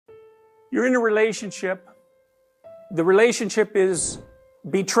You're in a relationship. The relationship is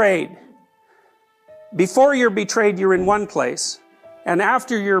betrayed. Before you're betrayed, you're in one place. And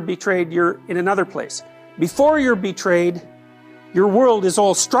after you're betrayed, you're in another place. Before you're betrayed, your world is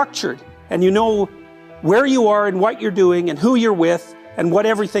all structured. And you know where you are and what you're doing and who you're with and what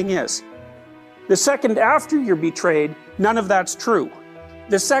everything is. The second after you're betrayed, none of that's true.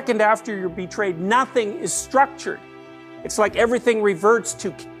 The second after you're betrayed, nothing is structured. It's like everything reverts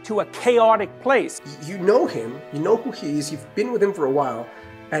to a chaotic place. You know him, you know who he is, you've been with him for a while,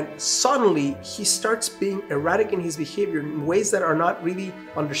 and suddenly he starts being erratic in his behavior in ways that are not really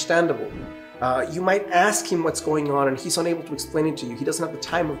understandable. You might ask him what's going on and he's unable to explain it to you. He doesn't have the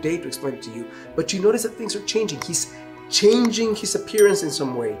time of day to explain it to you. But you notice that things are changing. He's changing his appearance in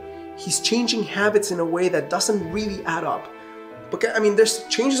some way. He's changing habits in a way that doesn't really add up. But I mean, there's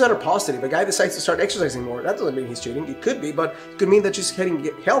changes that are positive. A guy decides to start exercising more. That doesn't mean he's cheating. It could be, but it could mean that he's getting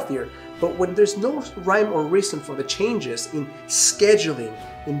healthier. But when there's no rhyme or reason for the changes in scheduling,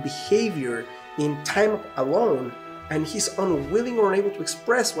 in behavior, in time alone, and he's unwilling or unable to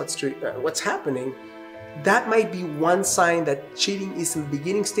express what's happening, that might be one sign that cheating is in the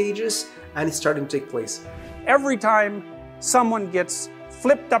beginning stages and it's starting to take place. Every time someone gets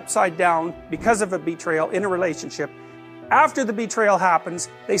flipped upside down because of a betrayal in a relationship, after the betrayal happens,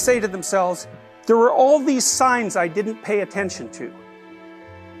 they say to themselves, there were all these signs I didn't pay attention to.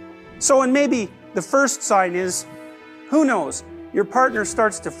 So, and maybe the first sign is, who knows, your partner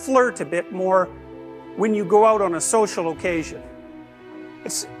starts to flirt a bit more when you go out on a social occasion.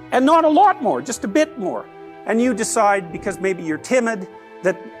 And not a lot more, just a bit more. And you decide, because maybe you're timid,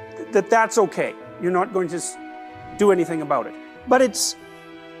 that's okay. You're not going to do anything about it. But it's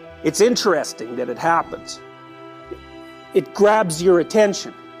interesting that it happens. It grabs your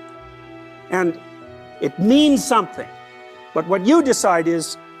attention. And it means something. But what you decide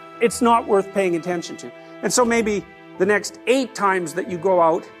is, it's not worth paying attention to. And so maybe the next 8 times that you go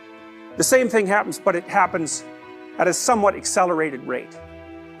out, the same thing happens, but it happens at a somewhat accelerated rate.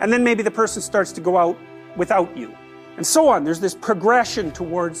 And then maybe the person starts to go out without you. And so on. There's this progression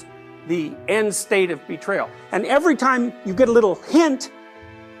towards the end state of betrayal. And every time you get a little hint,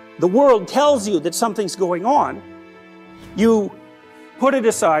 the world tells you that something's going on, you put it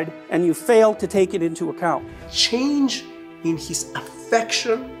aside and you fail to take it into account. Change in his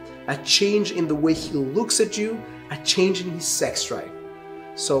affection, a change in the way he looks at you, a change in his sex drive.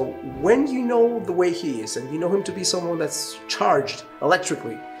 So when you know the way he is, and you know him to be someone that's charged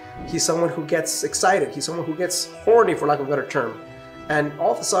electrically, he's someone who gets excited, he's someone who gets horny, for lack of a better term, and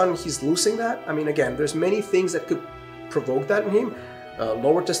all of a sudden he's losing that. I mean, again, there's many things that could provoke that in him.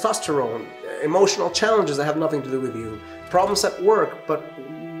 Lower testosterone, emotional challenges that have nothing to do with you, problems at work. But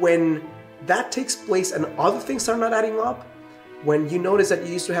when that takes place and other things are not adding up, when you notice that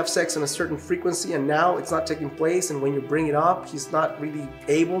you used to have sex in a certain frequency and now it's not taking place, and when you bring it up, he's not really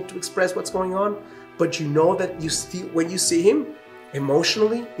able to express what's going on, but you know that you still, when you see him,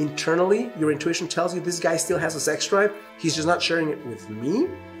 emotionally, internally, your intuition tells you this guy still has a sex drive, he's just not sharing it with me,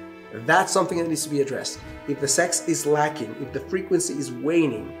 that's something that needs to be addressed. If the sex is lacking, if the frequency is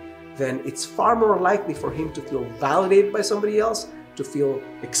waning, then it's far more likely for him to feel validated by somebody else, to feel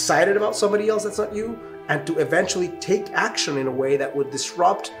excited about somebody else that's not you, and to eventually take action in a way that would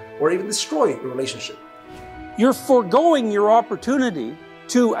disrupt or even destroy the relationship. You're foregoing your opportunity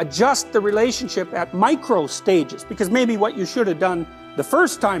to adjust the relationship at micro stages, because maybe what you should have done the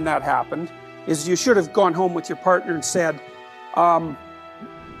first time that happened is you should have gone home with your partner and said,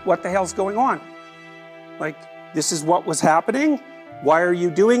 what the hell's going on? Like, this is what was happening. Why are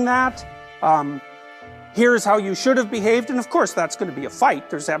you doing that? Here's how you should have behaved. And of course, that's going to be a fight.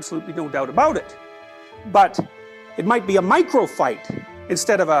 There's absolutely no doubt about it. But it might be a micro fight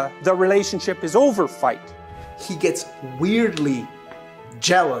instead of a the relationship is over fight. He gets weirdly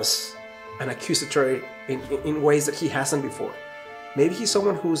jealous and accusatory in ways that he hasn't before. Maybe he's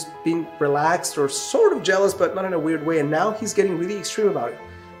someone who's been relaxed or sort of jealous, but not in a weird way, and now he's getting really extreme about it.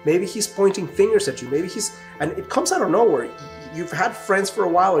 Maybe he's pointing fingers at you. Maybe and it comes out of nowhere. You've had friends for a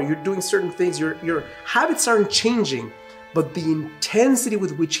while, or you're doing certain things, your habits aren't changing, but the intensity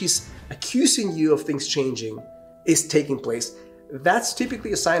with which he's accusing you of things changing is taking place. That's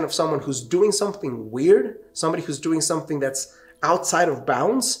typically a sign of someone who's doing something weird, somebody who's doing something that's outside of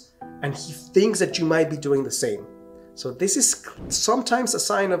bounds, and he thinks that you might be doing the same. So this is sometimes a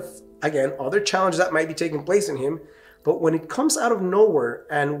sign of, again, other challenges that might be taking place in him, but when it comes out of nowhere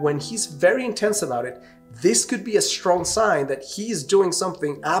and when he's very intense about it, this could be a strong sign that he's doing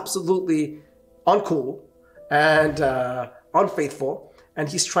something absolutely uncool and unfaithful, and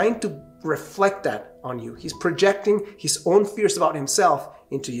he's trying to reflect that on you. He's projecting his own fears about himself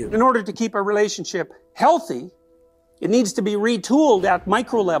into you. In order to keep a relationship healthy, it needs to be retooled at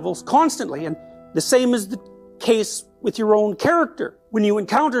micro levels constantly, and the same is the case with your own character. When you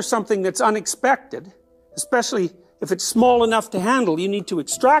encounter something that's unexpected, especially if it's small enough to handle, you need to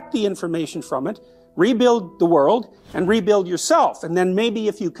extract the information from it, rebuild the world, and rebuild yourself. And then maybe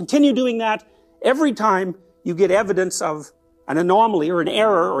if you continue doing that, every time you get evidence of an anomaly or an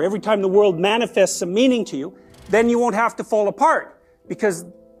error, or every time the world manifests some meaning to you, then you won't have to fall apart, because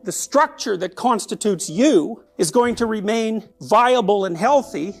the structure that constitutes you is going to remain viable and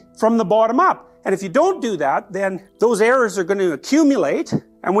healthy from the bottom up. And if you don't do that, then those errors are going to accumulate,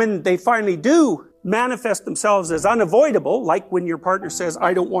 and when they finally do manifest themselves as unavoidable, like when your partner says,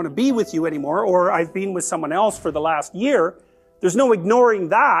 I don't want to be with you anymore, or I've been with someone else for the last year, there's no ignoring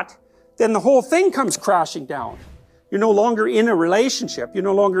that, then the whole thing comes crashing down. You're no longer in a relationship, you're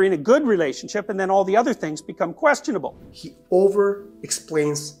no longer in a good relationship, and then all the other things become questionable. He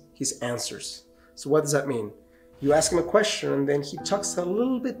over-explains his answers. So what does that mean? You ask him a question and then he talks a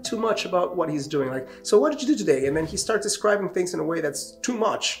little bit too much about what he's doing. Like, so what did you do today? And then he starts describing things in a way that's too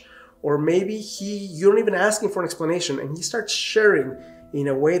much. Or maybe you don't even ask him for an explanation and he starts sharing in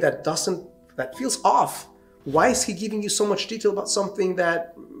a way that feels off. Why is he giving you so much detail about something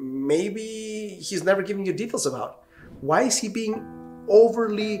that maybe he's never giving you details about? Why is he being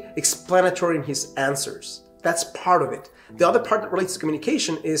overly explanatory in his answers? That's part of it. The other part that relates to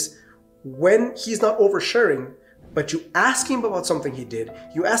communication is when he's not oversharing, but you ask him about something he did,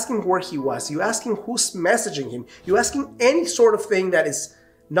 you ask him where he was, you ask him who's messaging him, you ask him any sort of thing that is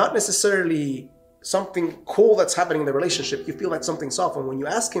not necessarily something cool that's happening in the relationship, you feel like something's off, and when you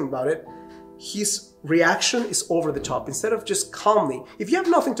ask him about it, his reaction is over the top. Instead of just calmly, if you have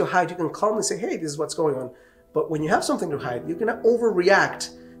nothing to hide, you can calmly say, hey, this is what's going on. But when you have something to hide, you're gonna overreact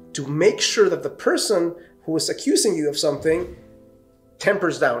to make sure that the person who is accusing you of something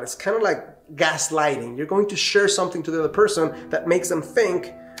tempers down. It's kind of like gaslighting. You're going to share something to the other person that makes them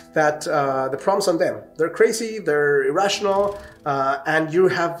think that the problem's on them. They're crazy, they're irrational, and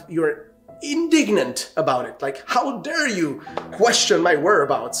you're indignant about it. Like, how dare you question my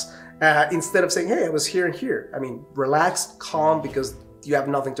whereabouts? Instead of saying, hey, I was here and here. I mean, relaxed, calm, because you have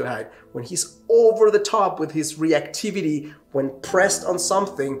nothing to hide. When he's over the top with his reactivity, when pressed on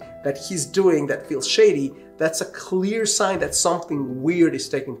something that he's doing that feels shady, that's a clear sign that something weird is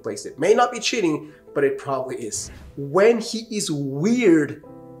taking place. It may not be cheating, but it probably is. When he is weird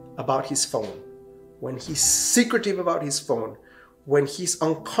about his phone, when he's secretive about his phone, when he's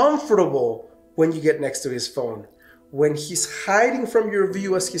uncomfortable when you get next to his phone, when he's hiding from your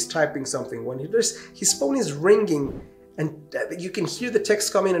view as he's typing something, when his phone is ringing and you can hear the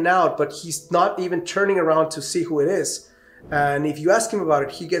text come in and out, but he's not even turning around to see who it is. And if you ask him about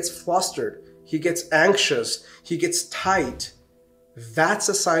it, he gets flustered, he gets anxious, he gets tight. That's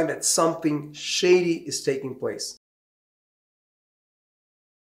a sign that something shady is taking place.